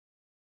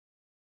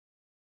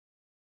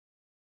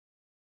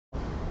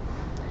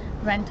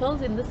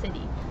rentals in the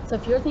city. So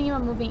if you're thinking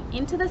about moving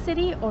into the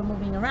city or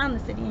moving around the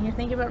city and you're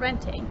thinking about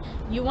renting,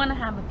 you want to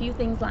have a few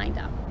things lined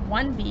up.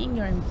 One being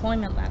your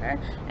employment letter,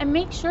 and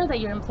make sure that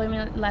your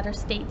employment letter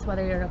states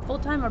whether you're a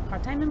full-time or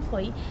part-time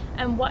employee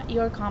and what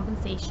your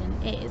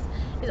compensation is.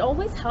 It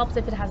always helps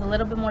if it has a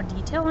little bit more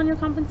detail on your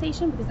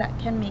compensation, because that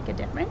can make a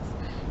difference.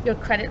 Your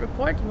credit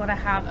report, you want to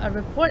have a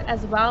report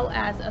as well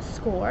as a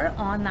score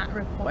on that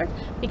report,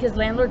 because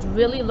landlords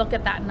really look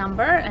at that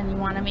number and you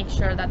want to make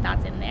sure that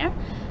that's in there.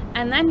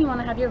 And then you want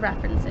to have your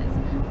references.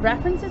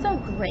 References are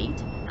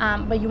great,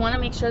 but you want to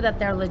make sure that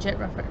they're legit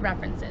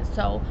references.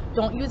 So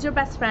don't use your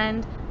best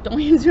friend,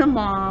 don't use your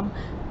mom,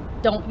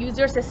 don't use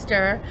your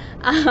sister.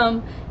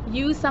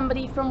 Use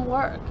somebody from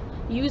work.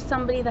 Use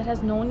somebody that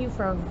has known you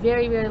for a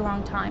very, very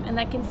long time and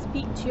that can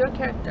speak to your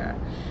character.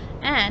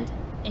 And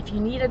if you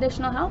need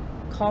additional help,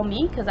 call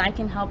me, because I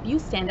can help you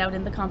stand out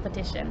in the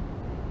competition.